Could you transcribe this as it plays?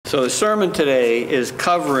So the sermon today is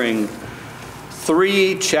covering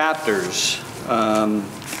 3 chapters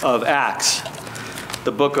of Acts,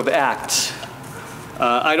 the book of Acts.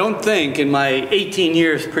 I don't think in my 18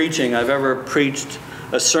 years preaching I've ever preached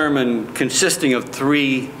a sermon consisting of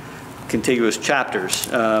 3 contiguous chapters.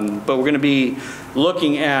 But we're going to be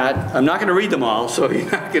looking at, I'm not going to read them all, so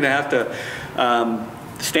you're not going to have to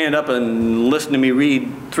stand up and listen to me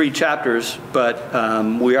read 3 chapters, but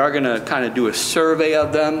we are going to kind of do a survey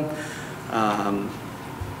of them.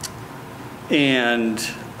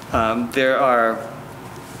 There are,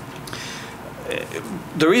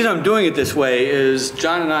 the reason I'm doing it this way is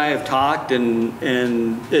John and I have talked,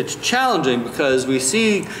 and it's challenging because we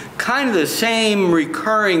see kind of the same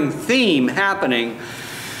recurring theme happening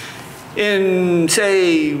in,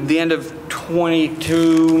 say, the end of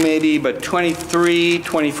 22 maybe, but 23,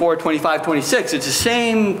 24, 25, 26. It's the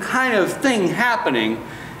same kind of thing happening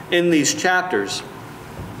in these chapters.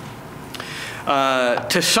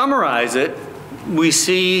 To summarize it, we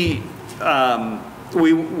see,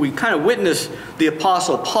 we kind of witness the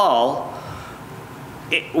Apostle Paul,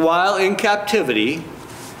 while in captivity,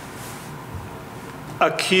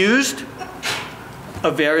 accused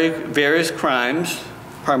of various crimes,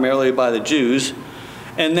 primarily by the Jews,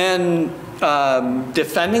 and then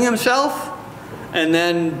defending himself, and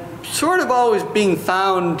then sort of always being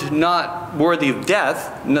found not worthy of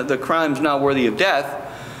death, the crime's not worthy of death,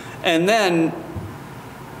 and then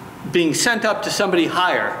being sent up to somebody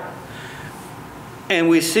higher. And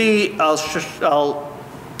we see, I'll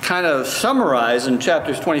kind of summarize in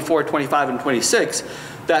chapters 24, 25, and 26,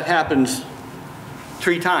 that happens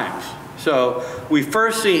 3 times. So we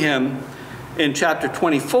first see him in chapter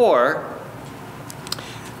 24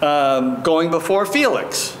 going before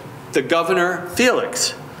Felix, the governor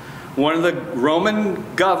Felix, one of the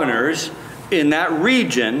Roman governors in that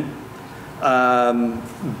region,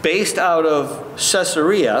 based out of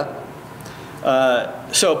Caesarea.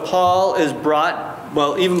 So Paul is brought,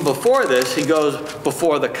 well, even before this, he goes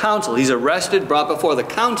before the council. He's arrested, brought before the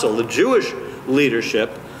council, the Jewish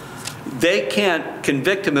leadership. They can't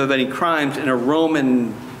convict him of any crimes in a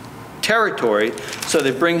Roman territory, so they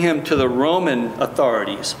bring him to the Roman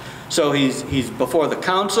authorities. So he's before the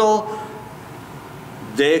council.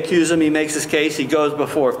 They accuse him, he makes his case. He goes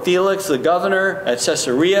before Felix, the governor at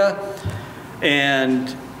Caesarea,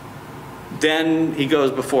 and then he goes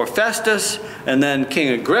before Festus, and then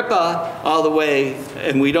King Agrippa, all the way,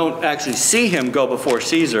 and we don't actually see him go before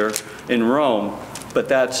Caesar in Rome, but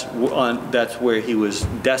that's where he was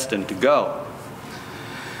destined to go.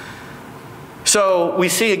 So we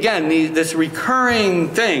see again this recurring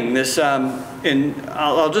thing, this, and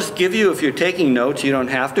I'll just give you, if you're taking notes, you don't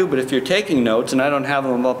have to, but if you're taking notes, and I don't have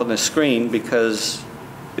them up on the screen because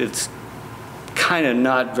it's kind of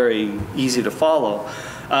not very easy to follow.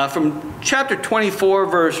 From chapter 24,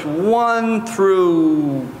 verse 1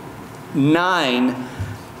 through 9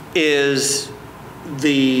 is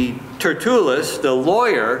the Tertullus, the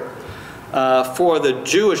lawyer for the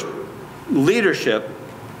Jewish leadership,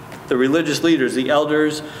 the religious leaders, the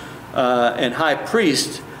elders and high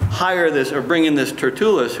priests hire this, or bring in this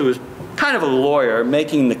Tertullus, who is kind of a lawyer,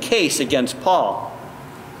 making the case against Paul.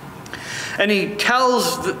 And he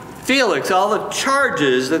tells Felix all the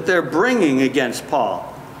charges that they're bringing against Paul.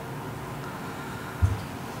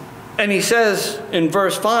 And he says in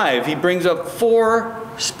verse 5, he brings up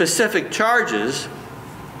 4 specific charges.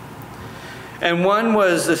 And one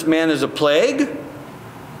was, this man is a plague.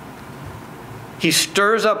 He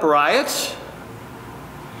stirs up riots.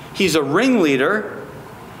 He's a ringleader.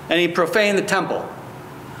 And he profaned the temple.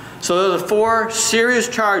 So those are 4 serious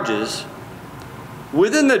charges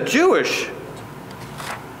within the Jewish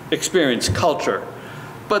experience, culture.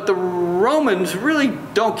 But the Romans really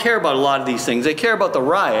don't care about a lot of these things. They care about the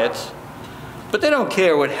riots, but they don't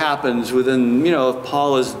care what happens within, if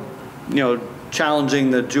Paul is,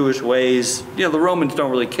 challenging the Jewish ways. The Romans don't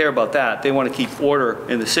really care about that. They want to keep order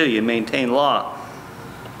in the city and maintain law.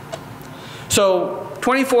 So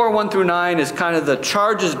 24, 1 through 9 is kind of the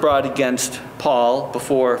charges brought against Paul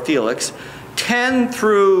before Felix. 10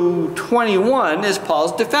 through 21 is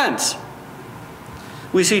Paul's defense.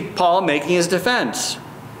 We see Paul making his defense.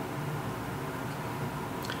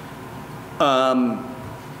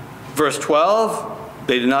 Verse 12,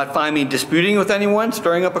 they did not find me disputing with anyone,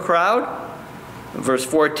 stirring up a crowd. Verse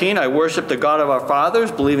 14, I worship the God of our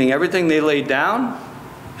fathers, believing everything they laid down,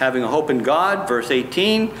 having a hope in God. Verse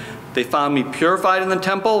 18, they found me purified in the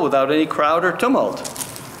temple without any crowd or tumult.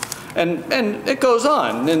 And it goes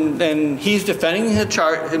on, and he's defending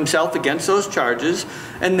himself against those charges.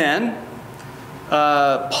 And then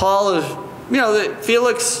Paul is,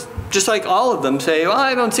 Felix just like all of them, say, well,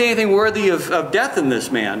 I don't see anything worthy of death in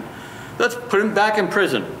this man. Let's put him back in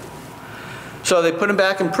prison. So they put him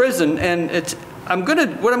back in prison, and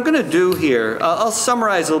what I'm gonna do here, I'll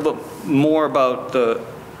summarize a little bit more about the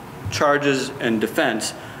charges and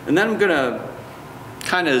defense, and then I'm gonna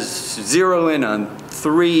kind of zero in on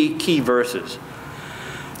 3 key verses.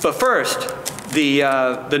 But first,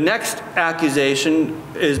 the next accusation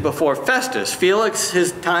is before Festus. Felix,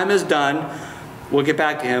 his time is done. We'll get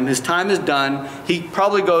back to him. His time is done. He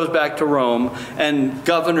probably goes back to Rome, and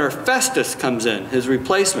Governor Festus comes in, his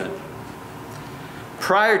replacement.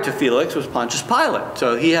 Prior to Felix was Pontius Pilate.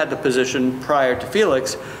 So he had the position prior to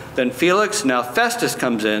Felix. Then Felix, now Festus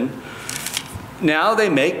comes in. Now they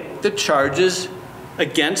make the charges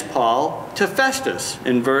against Paul to Festus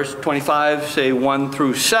in verse 25, say 1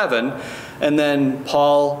 through 7. And then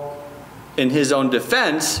Paul, in his own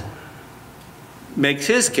defense, makes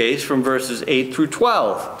his case from verses 8 through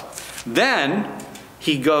 12. Then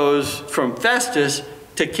he goes from Festus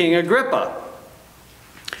to King Agrippa.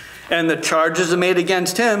 And the charges are made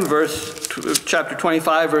against him, chapter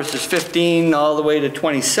 25, verses 15 all the way to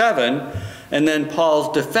 27. And then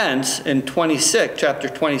Paul's defense in chapter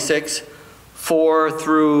 26, 4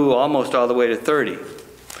 through almost all the way to 30.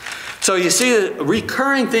 So you see a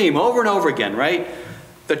recurring theme over and over again, right?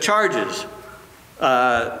 The charges,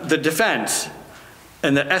 the defense,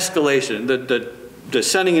 and the escalation, the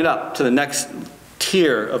sending it up to the next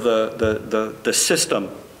tier of the system.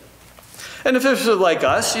 And if this was like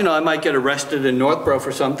us, I might get arrested in Northborough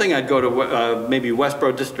for something. I'd go to maybe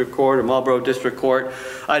Westboro District Court or Marlborough District Court.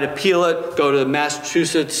 I'd appeal it, go to the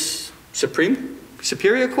Massachusetts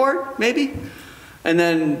Superior Court, maybe. And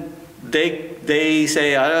then they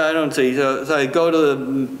say, I don't see. So I go to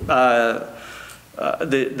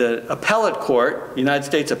the appellate court, United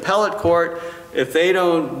States Appellate Court. If they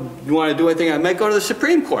don't want to do anything, I might go to the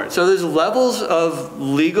Supreme Court. So there's levels of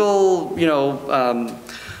legal,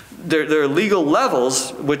 there are legal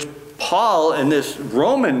levels which Paul in this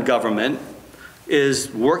Roman government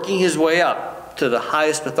is working his way up to the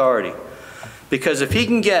highest authority. Because if he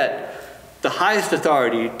can get the highest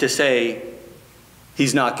authority to say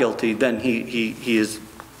he's not guilty, then he is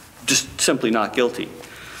just simply not guilty.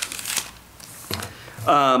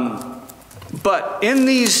 But in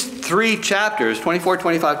these 3 chapters, 24,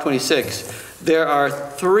 25, 26, there are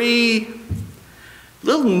 3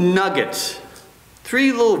 little nuggets,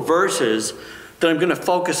 3 little verses that I'm going to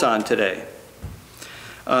focus on today.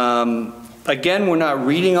 Again, we're not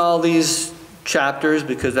reading all these chapters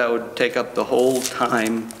because that would take up the whole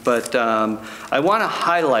time, but I want to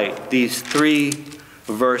highlight these 3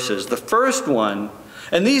 verses. The first one,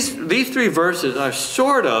 and these 3 verses are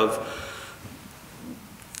sort of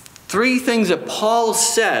 3 things that Paul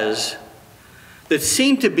says that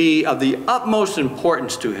seem to be of the utmost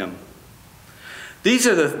importance to him. These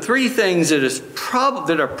are the 3 things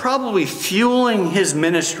that are probably fueling his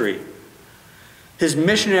ministry, his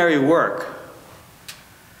missionary work.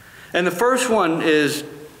 And the first one is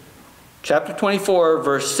chapter 24,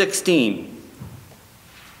 verse 16.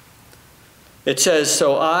 It says,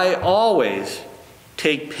 "So I always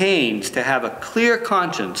take pains to have a clear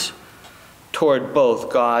conscience toward both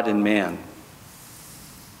God and man."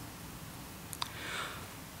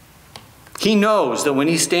 He knows that when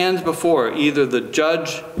he stands before either the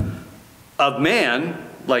judge of man,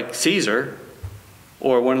 like Caesar,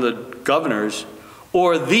 or one of the governors,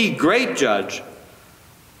 or the great judge,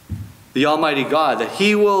 the Almighty God, that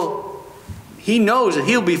he knows that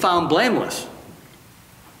he'll be found blameless.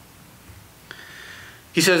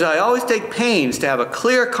 He says, "I always take pains to have a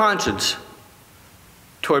clear conscience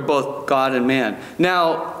toward both God and man."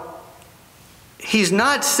 Now, he's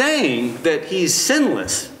not saying that he's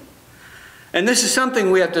sinless. And this is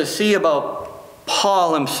something we have to see about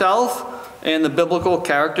Paul himself and the biblical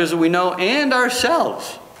characters that we know, and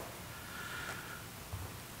ourselves.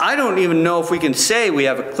 I don't even know if we can say we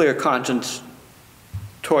have a clear conscience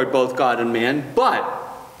toward both God and man, but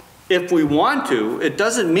if we want to, it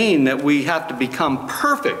doesn't mean that we have to become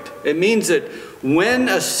perfect. It means that when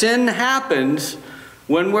a sin happens,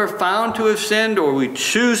 when we're found to have sinned, or we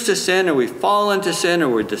choose to sin, or we fall into sin, or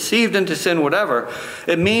we're deceived into sin, whatever,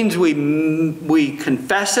 it means we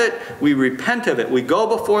confess it, we repent of it, we go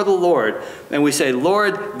before the Lord, and we say,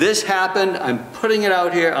 "Lord, this happened, I'm putting it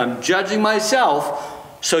out here, I'm judging myself,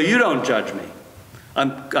 so you don't judge me.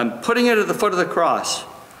 I'm putting it at the foot of the cross."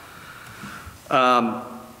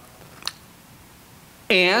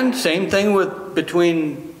 And same thing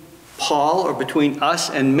between Paul, or between us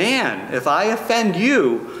and man. If I offend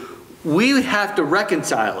you, we have to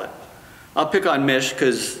reconcile it. I'll pick on Mish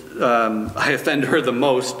because I offend her the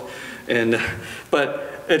most.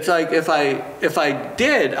 But it's like if I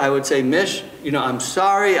did, I would say, Mish, I'm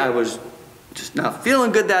sorry, I was just not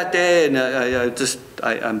feeling good that day, and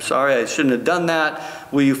I'm sorry, I shouldn't have done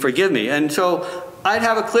that. Will you forgive me? And so I'd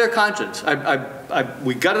have a clear conscience.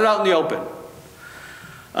 We got it out in the open.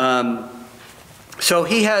 So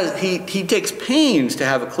he takes pains to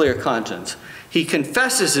have a clear conscience. He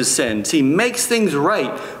confesses his sins. He makes things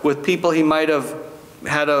right with people he might have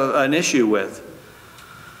had an issue with.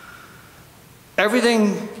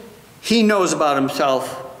 Everything he knows about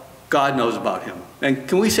himself, God knows about him. And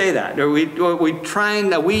can we say that? Are we trying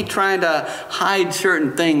to hide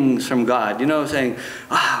certain things from God? Saying,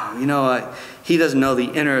 he doesn't know the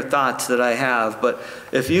inner thoughts that I have. But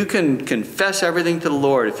if you can confess everything to the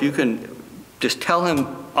Lord, if you can just tell him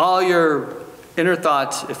all your inner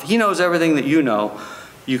thoughts, if he knows everything that you know,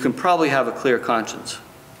 you can probably have a clear conscience.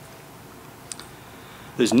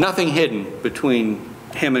 There's nothing hidden between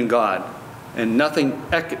him and God, and nothing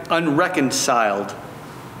unreconciled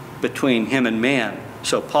between him and man.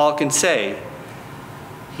 So Paul can say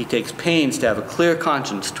he takes pains to have a clear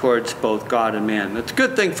conscience towards both God and man. It's a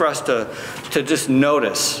good thing for us to just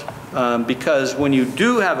notice, because when you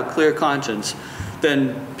do have a clear conscience,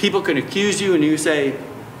 then people can accuse you and you say,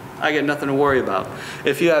 I got nothing to worry about.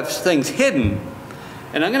 If you have things hidden,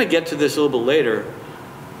 and I'm going to get to this a little bit later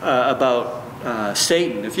about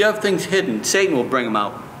Satan. If you have things hidden, Satan will bring them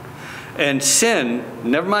out. And sin,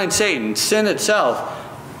 never mind Satan, sin itself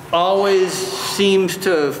always seems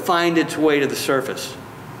to find its way to the surface.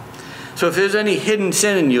 So if there's any hidden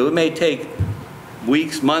sin in you, it may take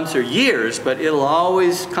weeks, months, or years, but it'll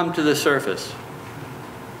always come to the surface.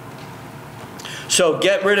 So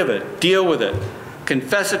get rid of it, deal with it,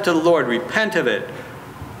 confess it to the Lord, repent of it,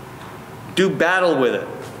 do battle with it.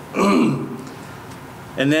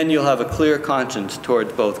 And then you'll have a clear conscience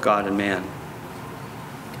towards both God and man.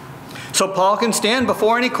 So Paul can stand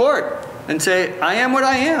before any court and say, I am what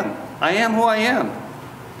I am. I am who I am.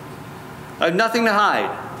 I have nothing to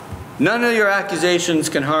hide. None of your accusations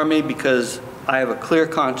can harm me because I have a clear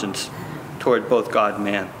conscience toward both God and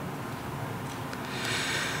man.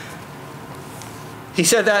 He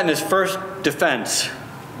said that in his first defense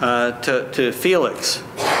to Felix.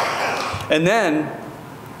 And then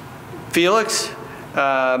Felix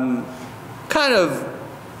I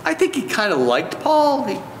think he kind of liked Paul.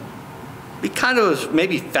 He kind of was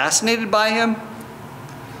maybe fascinated by him.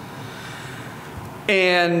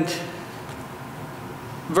 And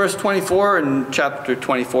verse 24 in chapter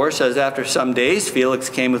 24 says, after some days, Felix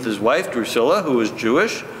came with his wife Drusilla, who was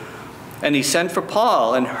Jewish, and he sent for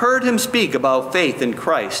Paul and heard him speak about faith in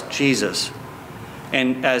Christ Jesus.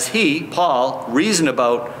 And as he, Paul, reasoned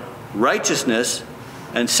about righteousness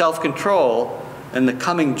and self-control and the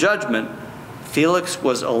coming judgment, Felix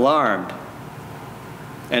was alarmed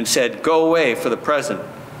and said, go away for the present.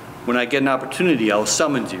 When I get an opportunity, I'll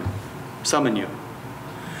summon you.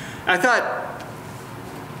 I thought,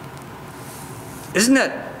 isn't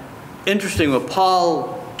that interesting what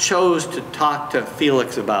Paul chose to talk to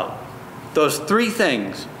Felix about? Those three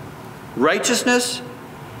things: righteousness,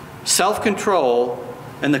 self-control,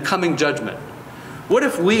 and the coming judgment. What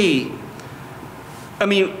if he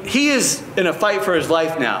is in a fight for his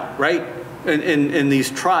life now, right? In these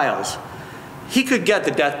trials. He could get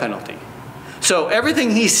the death penalty. So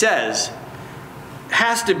everything he says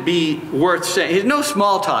has to be worth saying. There's no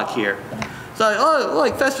small talk here. It's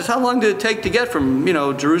like Festus, how long did it take to get from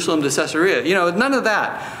Jerusalem to Caesarea? None of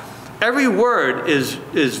that. Every word is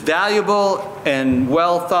valuable and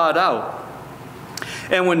well thought out.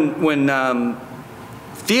 And when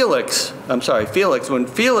Felix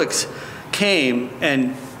came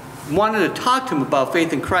and wanted to talk to him about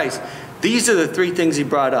faith in Christ, these are the three things he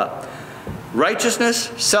brought up: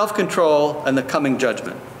 righteousness, self-control, and the coming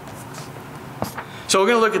judgment. So we're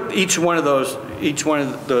going to look at each one of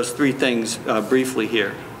those three things briefly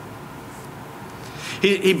here.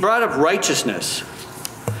 He brought up righteousness.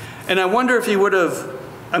 And I wonder if he would have,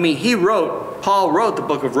 Paul wrote the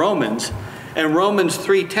book of Romans, and Romans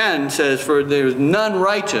 3:10 says, for there's none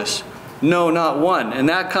righteous, no, not one. And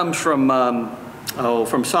that comes from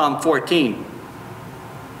Psalm 14.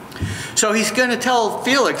 So he's going to tell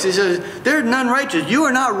Felix, he says, there's none righteous. You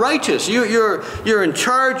are not righteous. You're in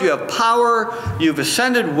charge. You have power. You've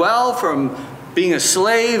ascended well from being a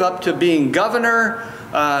slave up to being governor.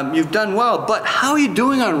 You've done well. But how are you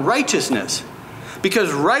doing on righteousness?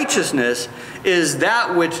 Because righteousness is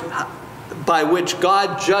that by which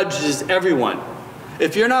God judges everyone.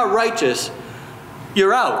 If you're not righteous,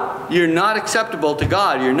 you're out. You're not acceptable to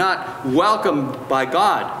God. You're not welcomed by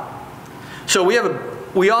God. So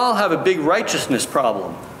we all have a big righteousness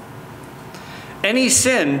problem. Any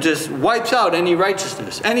sin just wipes out any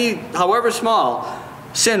righteousness. Any, however small,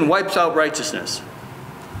 sin wipes out righteousness.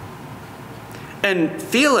 And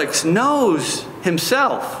Felix knows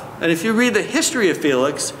himself. And if you read the history of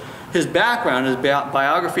Felix, his background, his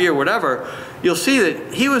biography or whatever, you'll see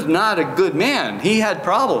that he was not a good man. He had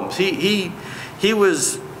problems. He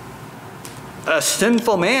was a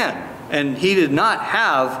sinful man, and he did not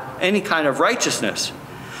have any kind of righteousness.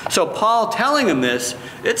 So Paul telling him this,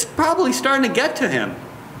 it's probably starting to get to him.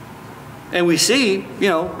 And we see,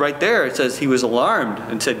 right there, it says he was alarmed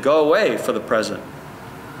and said, go away for the present.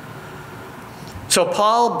 So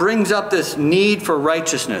Paul brings up this need for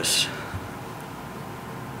righteousness.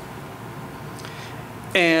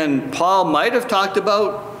 And Paul might have talked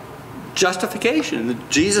about justification. That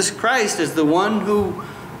Jesus Christ is the one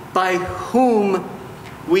by whom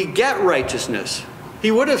we get righteousness.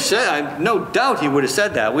 He would have said, no doubt he would have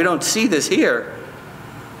said that. We don't see this here.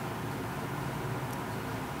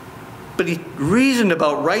 But he reasoned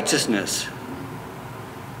about righteousness.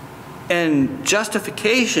 And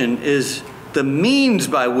justification is the means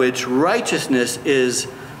by which righteousness is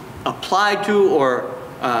applied to or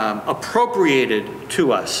appropriated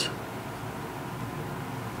to us.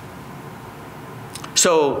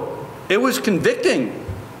 So it was convicting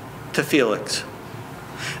to Felix.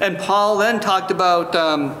 And Paul then talked about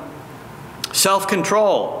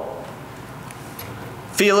self-control.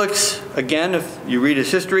 Felix, again, if you read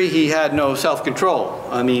his history, he had no self-control.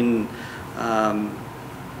 I mean,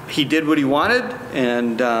 he did what he wanted,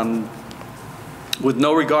 and with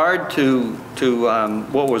no regard to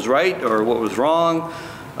what was right or what was wrong,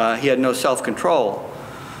 he had no self-control.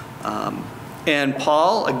 And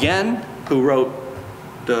Paul, again, who wrote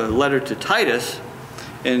the letter to Titus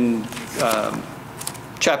in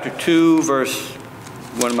chapter 2, verse,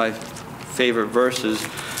 one of my favorite verses,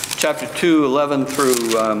 chapter 2, 11 through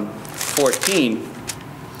 14.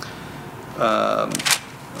 Oh my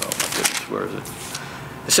goodness, where is it?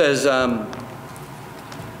 It says,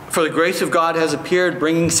 for the grace of God has appeared,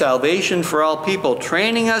 bringing salvation for all people,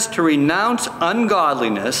 training us to renounce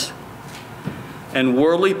ungodliness and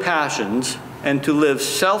worldly passions, and to live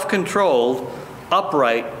self-controlled,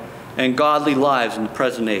 upright, and godly lives in the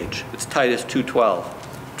present age. It's Titus 2:12.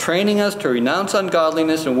 Training us to renounce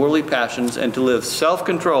ungodliness and worldly passions, and to live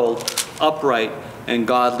self-controlled, upright, and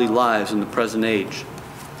godly lives in the present age.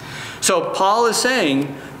 So Paul is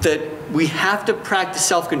saying that we have to practice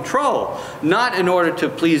self-control, not in order to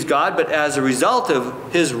please God, but as a result of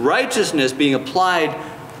his righteousness being applied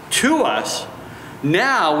to us.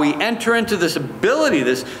 Now we enter into this ability,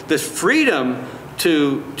 this freedom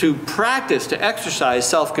to practice, to exercise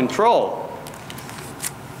self-control.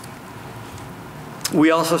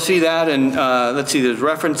 We also see that in, let's see, there's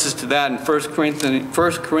references to that in 1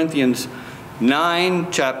 Corinthians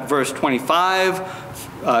 9, verse 25,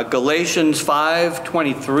 Galatians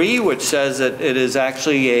 5:23, which says that it is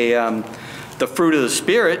actually the fruit of the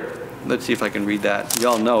Spirit. Let's see if I can read that. You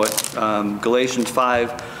all know it. Galatians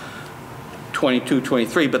 5:22,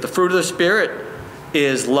 23. But the fruit of the Spirit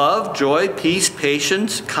is love, joy, peace,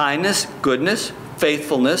 patience, kindness, goodness,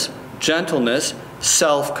 faithfulness, gentleness,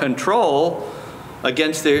 self-control.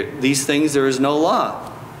 Against these things there is no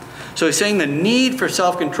law. So he's saying the need for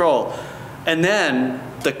self-control, and then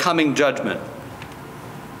the coming judgment.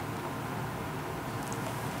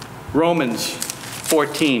 Romans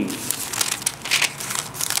 14,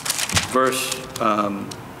 verse,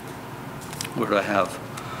 what do I have?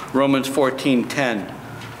 Romans 14:10.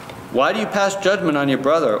 Why do you pass judgment on your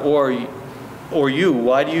brother, or you?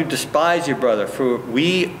 Why do you despise your brother? For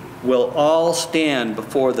we will all stand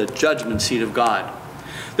before the judgment seat of God.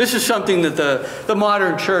 This is something that the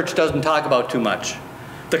modern church doesn't talk about too much.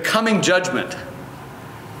 The coming judgment.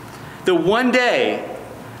 The one day,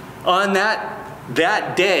 on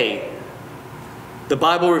that day, the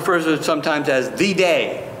Bible refers to it sometimes as the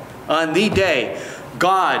day. On the day,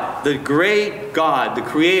 God, the great God, the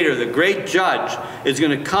Creator, the great Judge, is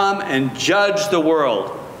going to come and judge the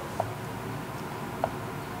world.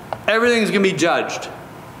 Everything's going to be judged.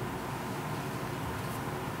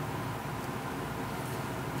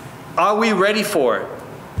 Are we ready for it?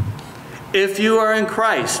 If you are in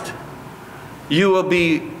Christ, you will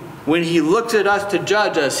be, when He looks at us to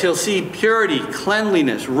judge us, He'll see purity,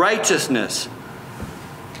 cleanliness, righteousness.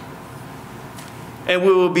 And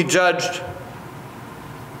we will be judged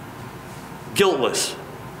guiltless.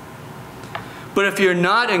 But if you're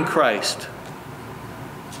not in Christ,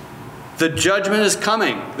 the judgment is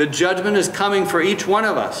coming. The judgment is coming for each one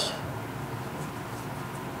of us.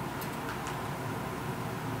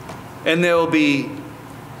 And there will be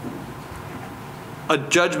a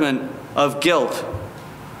judgment of guilt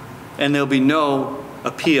and there'll be no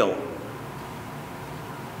appeal.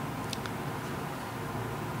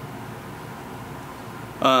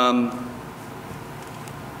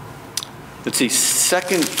 Let's see,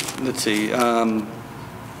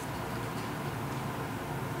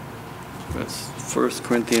 that's 1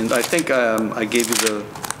 Corinthians. I think I gave you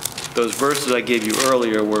those verses I gave you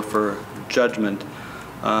earlier were for judgment.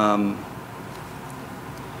 No,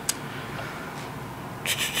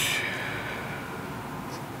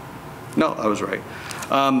 I was right.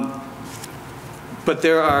 But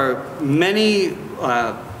there are many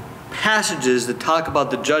passages that talk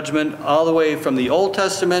about the judgment all the way from the Old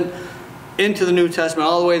Testament into the New Testament,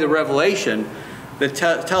 all the way to Revelation, that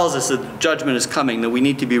tells us that the judgment is coming, that we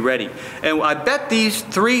need to be ready. And I bet these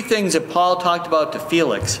three things that Paul talked about to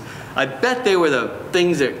Felix, I bet they were the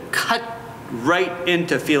things that cut right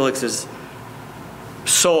into Felix's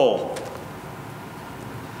soul.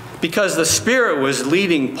 Because the Spirit was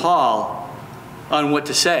leading Paul on what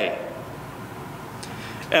to say.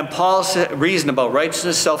 And Paul's reason about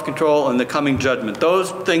righteousness, self-control, and the coming judgment,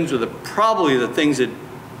 those things were probably the things that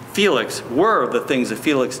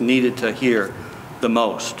Felix needed to hear the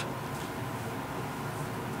most.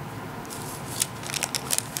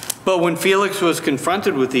 But when Felix was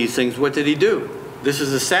confronted with these things, what did he do? This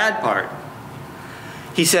is the sad part.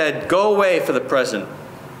 He said, "Go away for the present.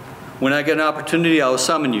 When I get an opportunity, I will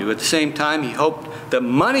summon you." At the same time, he hoped that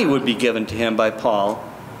money would be given to him by Paul.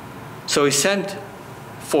 So he sent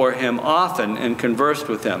for him often and conversed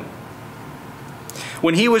with him.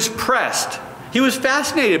 When he was pressed, he was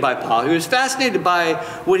fascinated by Paul. He was fascinated by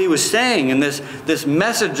what he was saying and this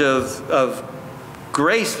message of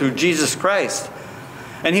grace through Jesus Christ.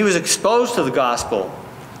 And he was exposed to the gospel.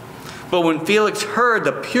 But when Felix heard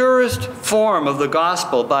the purest form of the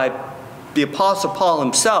gospel by the Apostle Paul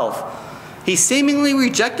himself, he seemingly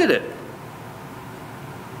rejected it.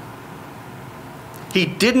 He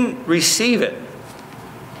didn't receive it.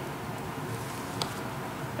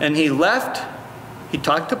 And he left. He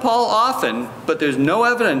talked to Paul often, but there's no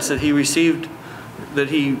evidence that he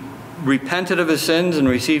repented of his sins and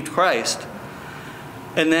received Christ.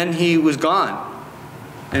 And then he was gone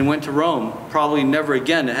and went to Rome, probably never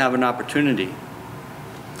again to have an opportunity.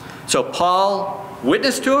 So Paul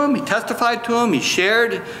witnessed to him, he testified to him, he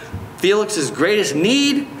shared Felix's greatest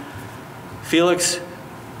need. Felix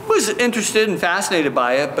was interested and fascinated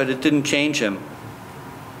by it, but it didn't change him.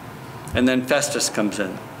 And then Festus comes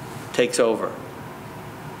in, takes over.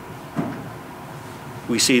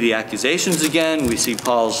 We see the accusations again. We see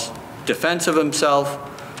Paul's defense of himself.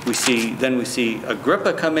 Then we see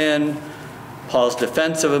Agrippa come in, Paul's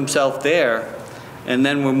defense of himself there. And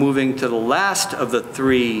then we're moving to the last of the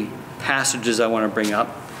three passages I want to bring up,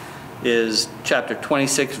 is chapter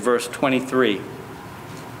 26, verse 23.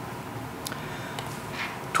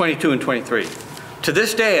 22 and 23. To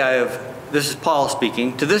this day this is Paul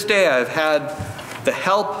speaking, "To this day I have had the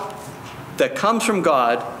help that comes from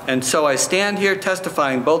God, and so I stand here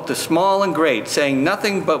testifying both to small and great, saying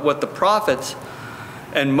nothing but what the prophets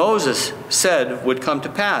and Moses said would come to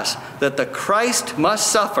pass, that the Christ must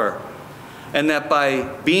suffer, and that by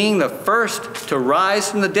being the first to rise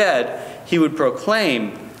from the dead, he would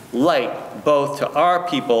proclaim light both to our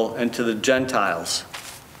people and to the Gentiles."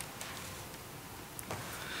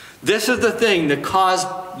 This is the thing that caused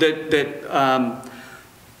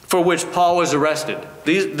for which Paul was arrested.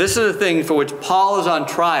 This is the thing for which Paul is on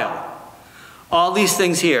trial. All these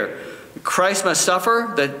things here. Christ must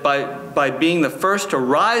suffer, that by being the first to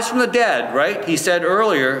rise from the dead, right? He said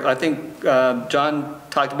earlier, I think John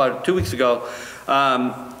talked about it 2 weeks ago,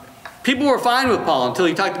 people were fine with Paul until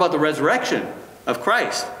he talked about the resurrection of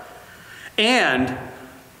Christ. And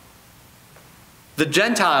the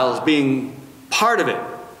Gentiles being part of it,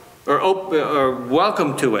 or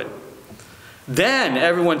welcome to it. Then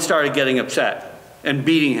everyone started getting upset and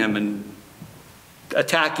beating him and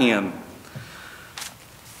attacking him.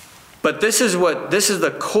 But this is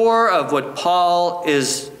the core of what Paul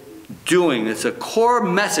is doing. It's a core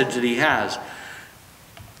message that he has.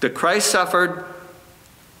 That Christ suffered,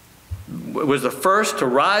 was the first to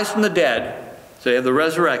rise from the dead, so you have the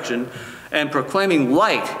resurrection, and proclaiming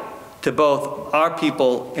light to both our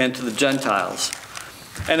people and to the Gentiles.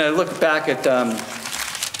 And I look back at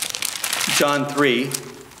John 3,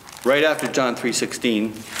 right after John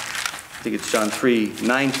 3:16. I think it's John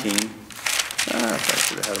 3:19. I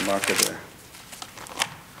should have had a marker there.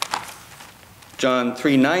 John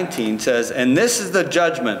 3:19 says, "And this is the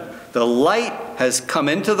judgment. The light has come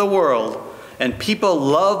into the world, and people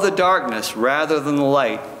love the darkness rather than the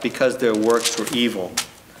light, because their works were evil."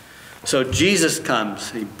 So Jesus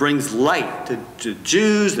comes. He brings light to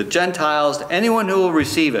Jews, the Gentiles, to anyone who will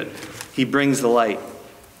receive it. He brings the light.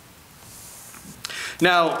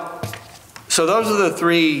 Now, so those are the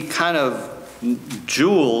three kind of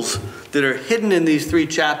jewels that are hidden in these three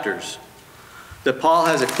chapters. That Paul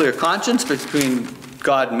has a clear conscience between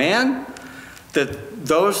God and man. That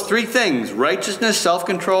those three things, righteousness,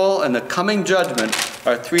 self-control, and the coming judgment,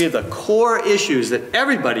 are three of the core issues that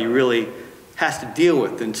everybody really has to deal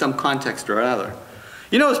with in some context or another.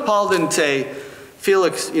 You notice Paul didn't say,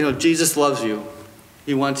 Felix, Jesus loves you.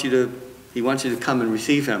 He wants you to come and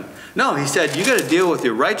receive him. No, he said, you got to deal with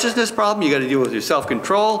your righteousness problem, you got to deal with your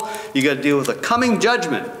self-control, you got to deal with the coming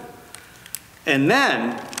judgment. And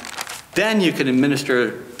then you can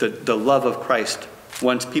administer the love of Christ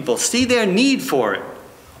once people see their need for it.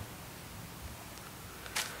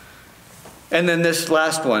 And then this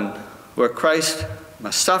last one, where Christ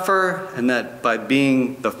must suffer, and that by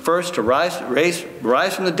being the first to rise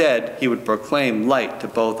from the dead, he would proclaim light to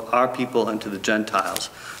both our people and to the Gentiles.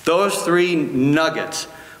 Those three nuggets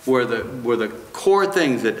were the core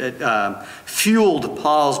things that fueled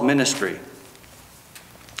Paul's ministry.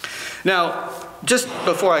 Now, just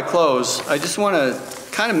before I close, I just want to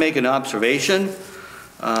kind of make an observation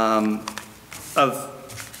of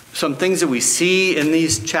some things that we see in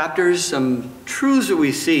these chapters, some truths that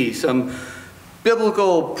we see, some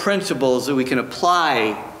biblical principles that we can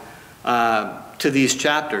apply to these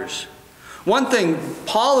chapters. One thing,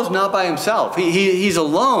 Paul is not by himself. He's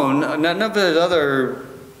alone. None of his other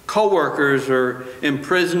co-workers are in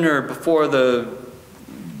prison or before the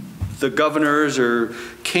governors or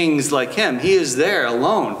kings like him. He is there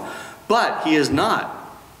alone, but he is not.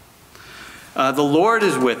 The Lord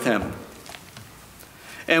is with him.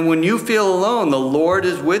 And when you feel alone, the Lord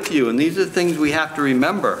is with you. And these are the things we have to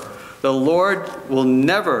remember. The Lord will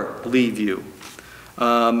never leave you.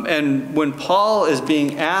 And when Paul is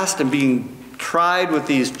being asked and being tried with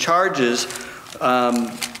these charges,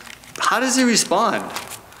 how does he respond?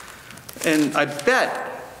 And I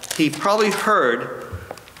bet he probably heard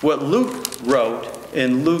what Luke wrote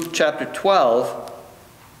in Luke chapter 12.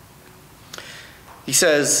 He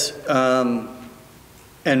says,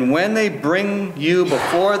 and when they bring you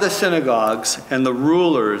before the synagogues and the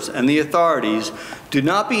rulers and the authorities, do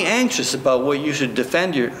not be anxious about what you should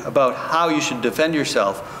about how you should defend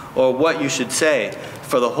yourself or what you should say,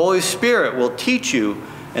 for the Holy Spirit will teach you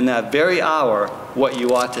in that very hour what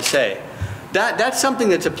you ought to say. That's something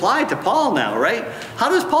that's applied to Paul now, right? How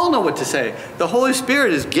does Paul know what to say? The Holy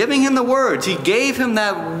Spirit is giving him the words. He gave him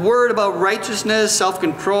that word about righteousness,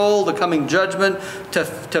 self-control, the coming judgment to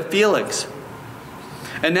Felix.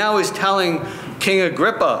 And now he's telling King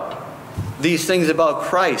Agrippa these things about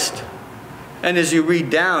Christ. And as you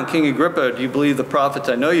read down, King Agrippa, do you believe the prophets?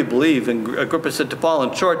 I know you believe. And Agrippa said to Paul,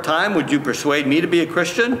 in short time, would you persuade me to be a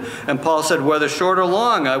Christian? And Paul said, whether short or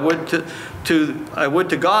long, I would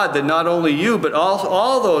to God that not only you, but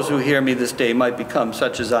all those who hear me this day might become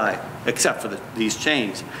such as I, except for these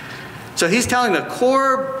chains. So he's telling the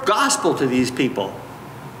core gospel to these people.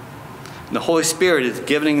 And the Holy Spirit is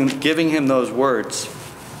giving him those words.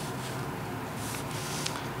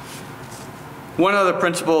 One other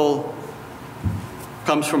principle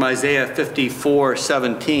comes from Isaiah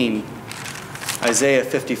 54:17. Isaiah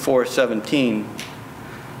 54:17.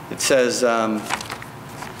 It says, I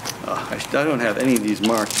don't have any of these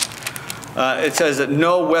marked. It says that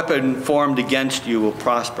no weapon formed against you will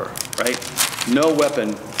prosper, right? No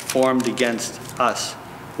weapon formed against us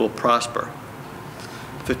will prosper.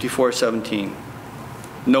 54:17.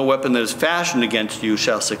 No weapon that is fashioned against you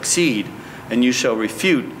shall succeed, and you shall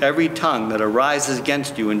refute every tongue that arises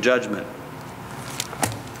against you in judgment.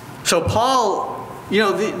 So Paul,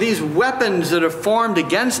 these weapons that are formed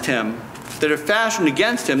against him, that are fashioned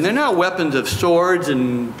against him, they're not weapons of swords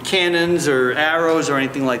and cannons or arrows or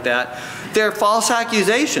anything like that. They're false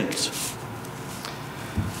accusations.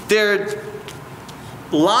 They're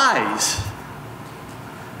lies.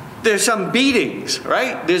 There's some beatings,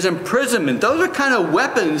 right? There's imprisonment. Those are kind of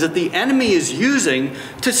weapons that the enemy is using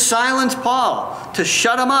to silence Paul, to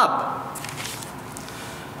shut him up,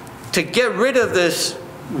 to get rid of this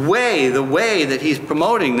way, the way that he's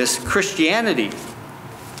promoting, this Christianity.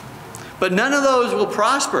 But none of those will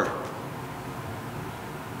prosper.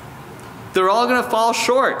 They're all going to fall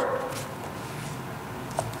short.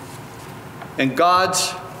 And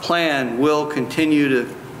God's plan will continue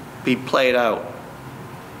to be played out.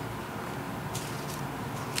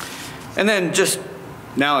 And then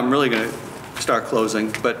now I'm really going to start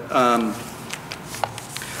closing, but I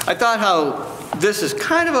thought how this is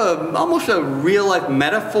kind of almost a real-life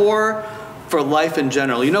metaphor for life in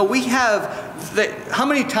general. We have how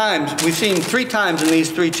many times, we've seen 3 times in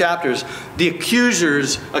these 3 chapters, the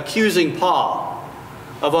accusers accusing Paul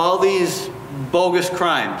of all these bogus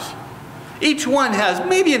crimes. Each one has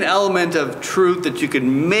maybe an element of truth that you could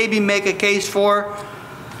maybe make a case for,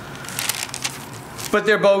 but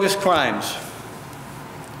they're bogus crimes.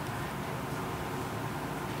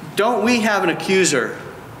 Don't we have an accuser?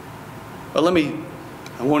 Well,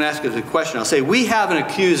 I won't ask it as a question. I'll say we have an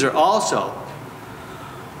accuser also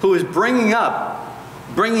who is bringing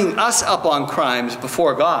us up on crimes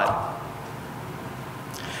before God.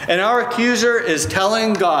 And our accuser is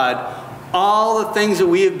telling God all the things that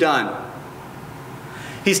we have done.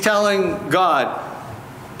 He's telling God,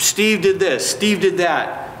 Steve did this, Steve did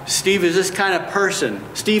that. Steve is this kind of person.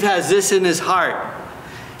 Steve has this in his heart.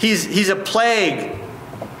 He's a plague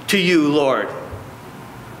to you, Lord.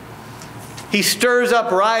 He stirs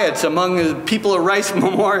up riots among the people of Rice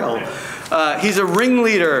Memorial. He's a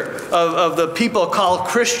ringleader of the people called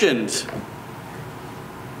Christians.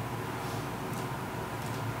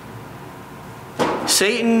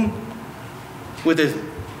 Satan, with his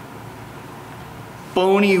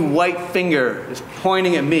bony white finger, is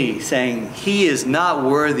pointing at me, saying, he is not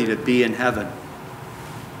worthy to be in heaven.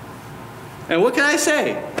 And what can I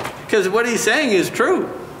say? Because what he's saying is true,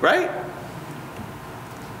 right?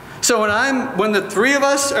 So when the 3 of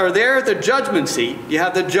us are there at the judgment seat, you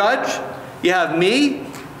have the judge, you have me,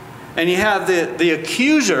 and you have the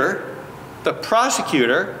accuser, the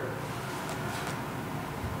prosecutor.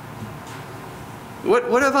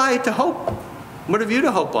 What have I to hope? What have you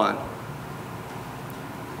to hope on?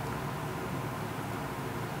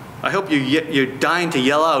 I hope you're dying to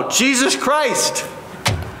yell out, Jesus Christ!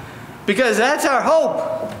 Because that's our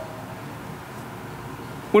hope.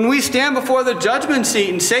 When we stand before the judgment seat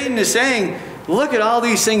and Satan is saying, look at all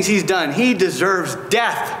these things he's done. He deserves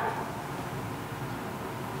death.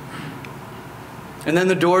 And then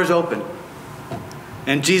the doors open.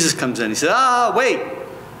 And Jesus comes in. He says, wait.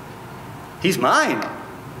 He's mine.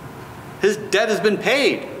 His debt has been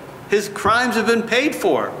paid. His crimes have been paid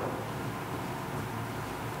for.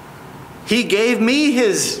 He gave me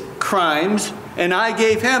his crimes, and I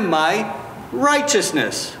gave him my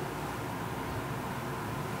righteousness.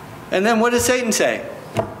 And then what does Satan say?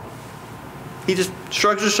 He just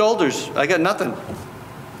shrugs his shoulders. I got nothing.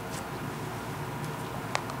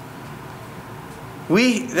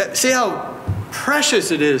 See how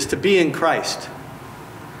precious it is to be in Christ.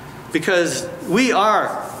 Because we are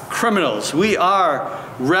criminals. We are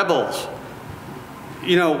rebels.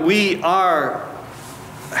 You know, we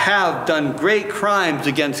have done great crimes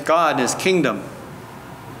against God and his kingdom.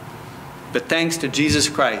 But thanks to Jesus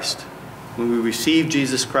Christ, when we receive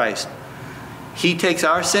Jesus Christ, he takes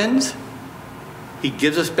our sins, he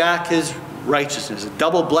gives us back his righteousness. A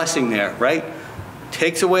double blessing there, right?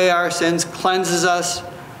 Takes away our sins, cleanses us,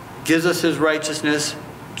 gives us his righteousness,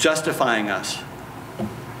 justifying us.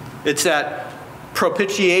 It's that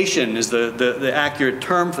propitiation is the accurate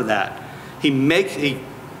term for that. He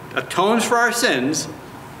atones for our sins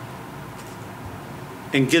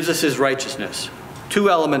and gives us his righteousness. 2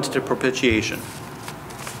 elements to propitiation.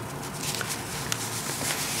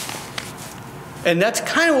 And that's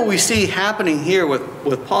kind of what we see happening here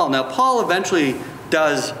with Paul. Now, Paul eventually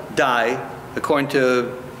does die, according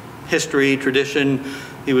to history, tradition.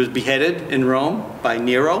 He was beheaded in Rome by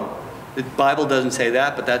Nero. The Bible doesn't say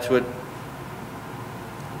that, but that's what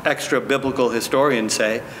extra biblical historians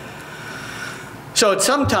say. So at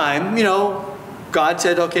some time, God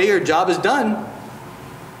said, okay, your job is done.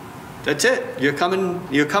 That's it. You're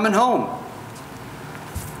coming home.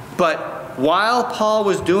 But while Paul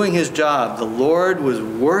was doing his job, the Lord was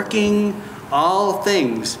working all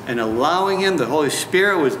things and allowing him. The Holy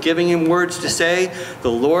Spirit was giving him words to say.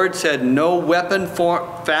 The Lord said, no weapon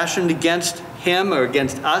fashioned against him or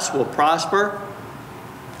against us will prosper.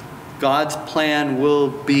 God's plan will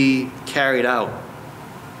be carried out.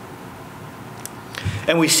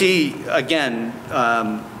 And we see, again,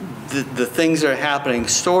 the things that are happening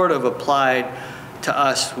sort of applied to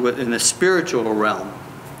us in the spiritual realm.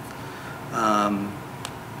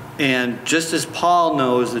 And just as Paul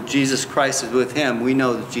knows that Jesus Christ is with him, we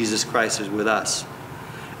know that Jesus Christ is with us.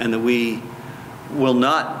 And that we will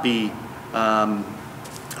not be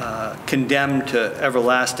condemned to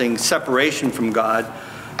everlasting separation from God,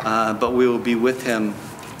 but we will be with him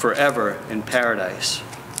forever in paradise.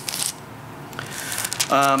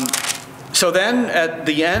 So then, at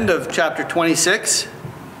the end of chapter 26,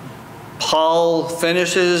 Paul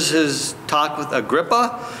finishes his talk with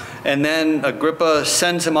Agrippa, and then Agrippa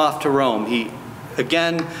sends him off to Rome. The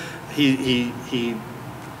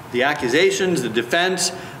accusations, the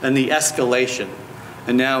defense, and the escalation.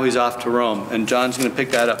 and now he's off to Rome. And John's going to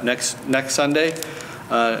pick that up next Sunday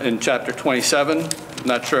in chapter 27.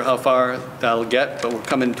 Not sure how far that'll get, but we're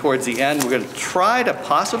coming towards the end. We're going to try to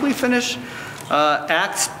possibly finish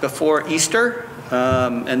Acts before Easter,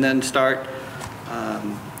 and then start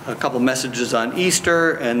a couple messages on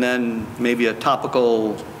Easter, and then maybe a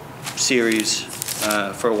topical series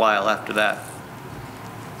for a while after that.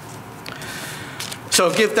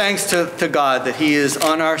 So give thanks to God that He is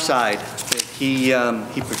on our side, that He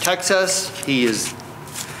protects us, He has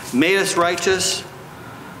made us righteous,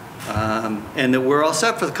 and that we're all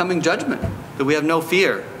set for the coming judgment, that we have no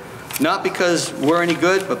fear. Not because we're any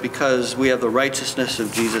good, but because we have the righteousness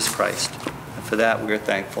of Jesus Christ. And for that, we are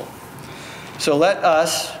thankful. So let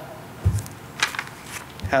us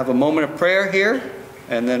have a moment of prayer here,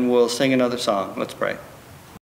 and then we'll sing another song. Let's pray.